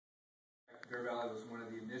Bear Valley was one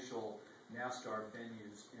of the initial NASTAR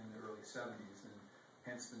venues in the early 70s, and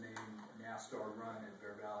hence the name NASTAR Run at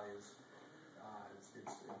Bear Valley is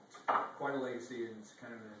it's quite a legacy, and it's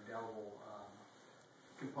kind of an indelible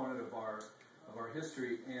component of our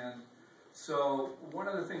history. And so one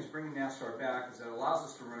of the things bringing NASTAR back is that it allows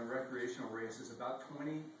us to run recreational races, about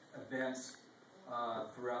 20 events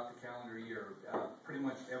throughout the calendar year, pretty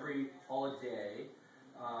much every holiday,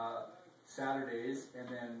 Saturdays, and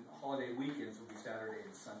then holiday weekends will be Saturday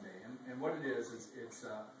and Sunday. And what it is it's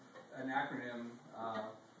an acronym.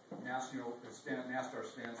 NASTAR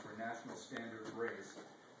stands for National Standard Race.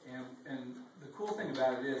 And the cool thing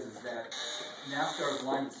about it is that NASTAR has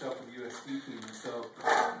lined itself with the U.S. ski team, and so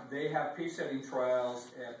they have pace-setting trials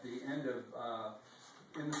at the end of,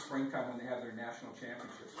 in the springtime when they have their national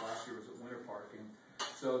championships. Last year was at Winter Park, and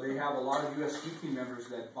so they have a lot of U.S. ski team members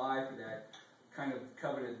that vie for that kind of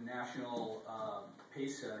coveted national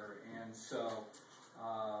pace setter. And so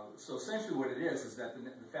essentially what it is that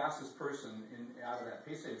the fastest person out of that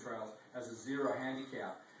pace setting trials has a 0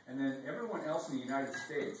 handicap. And then everyone else in the United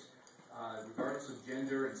States, regardless of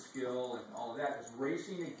gender and skill and all of that, is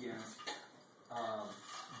racing against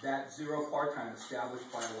that 0 par time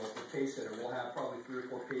established by a local pace setter. We'll have probably 3 or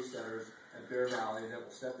 4 pace setters at Bear Valley that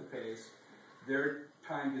will set the pace. Their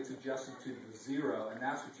time gets adjusted to the 0, and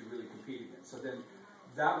that's what you really compete against. So then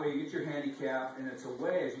that way you get your handicap, and it's a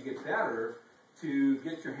way, as you get better, to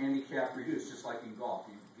get your handicap reduced, just like in golf.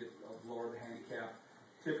 You get lower the handicap.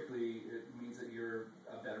 Typically, it means that you're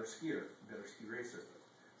a better skier, a better ski racer.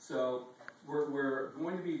 So we're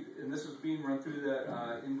going to be, and this is being run through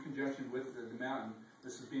the, in conjunction with the mountain,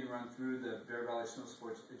 this is being run through the Bear Valley Snow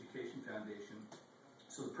Sports Education Foundation.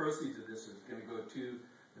 So the proceeds of this is going to go to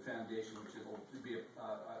the foundation, which will be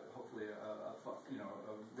hopefully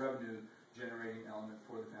a revenue-generating element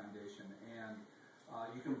for the foundation. And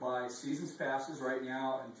you can buy seasons passes right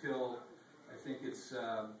now until, I think it's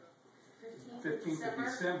 15th of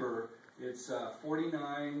December. It's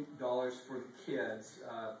 $49 for the kids,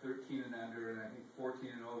 13 and under, and I think 14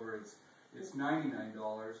 and over, it's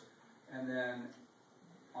 $99. And then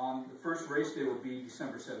on the first race day will be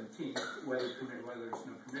December 17th, weather there's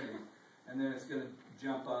no permitting. And then it's going to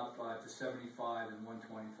jump up to 75 and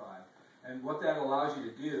 125. And what that allows you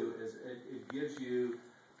to do is it gives you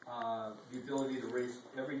the ability to race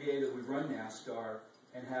every day that we run NASTAR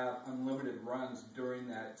and have unlimited runs during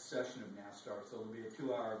that session of NASTAR. So it'll be a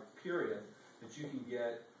 2-hour period that you can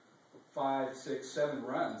get 5, 6, 7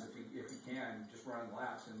 runs if you can, just run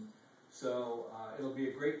laps. And so it'll be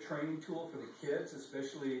a great training tool for the kids,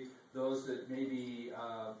 especially those that maybe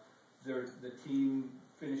the team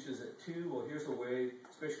finishes at 2. Well, here's a way,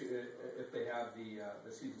 especially if they have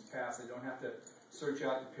the season's pass, they don't have to search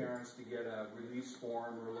out the parents to get a release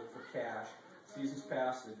form or look for cash. Season's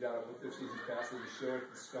pass, they've got it with their season's pass, they just show it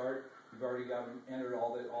at the start. You've already got them entered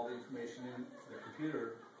all the information in the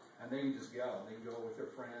computer, and they can just go. They can go with their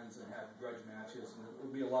friends and have grudge matches, and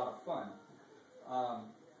it'll be a lot of fun.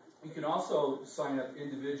 You can also sign up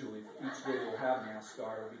individually. Each day we'll have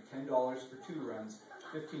NASTAR. It'll be $10 for 2 runs,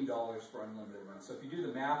 $15 for unlimited runs. So if you do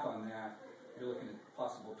the math on that, you're looking at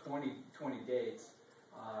possible 20 dates.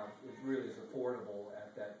 It really is affordable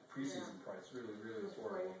at that preseason price, really, really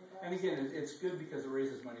affordable. And again, it's good because it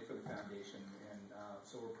raises money for the foundation, and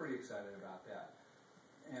so we're pretty excited about that.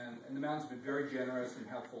 And the mountain's been very generous and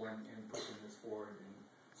helpful in pushing this forward, and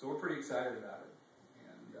so we're pretty excited about it.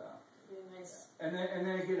 And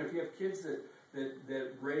then again, if you have kids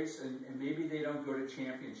that race and maybe they don't go to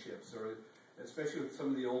championships, or especially with some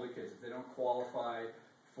of the older kids, if they don't qualify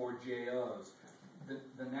for JOs,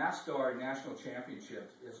 the NASTAR National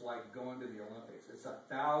Championship is like going to the Olympics. It's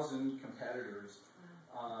 1,000 competitors,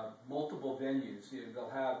 multiple venues. They'll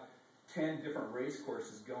have 10 different race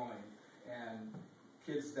courses going, and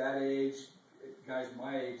kids that age, guys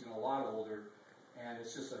my age and a lot older, and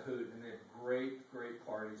it's just a hoot. And they have great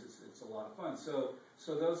parties. It's a lot of fun. So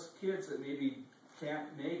those kids that maybe can't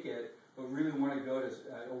make it but really want to go to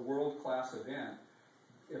a world-class event,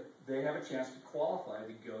 if they have a chance to qualify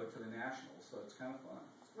to go to the Nationals. So it's kind of fun.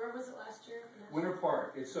 Where was it last year? Winter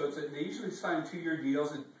Park. They usually sign 2-year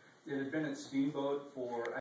deals. It had been at Steamboat for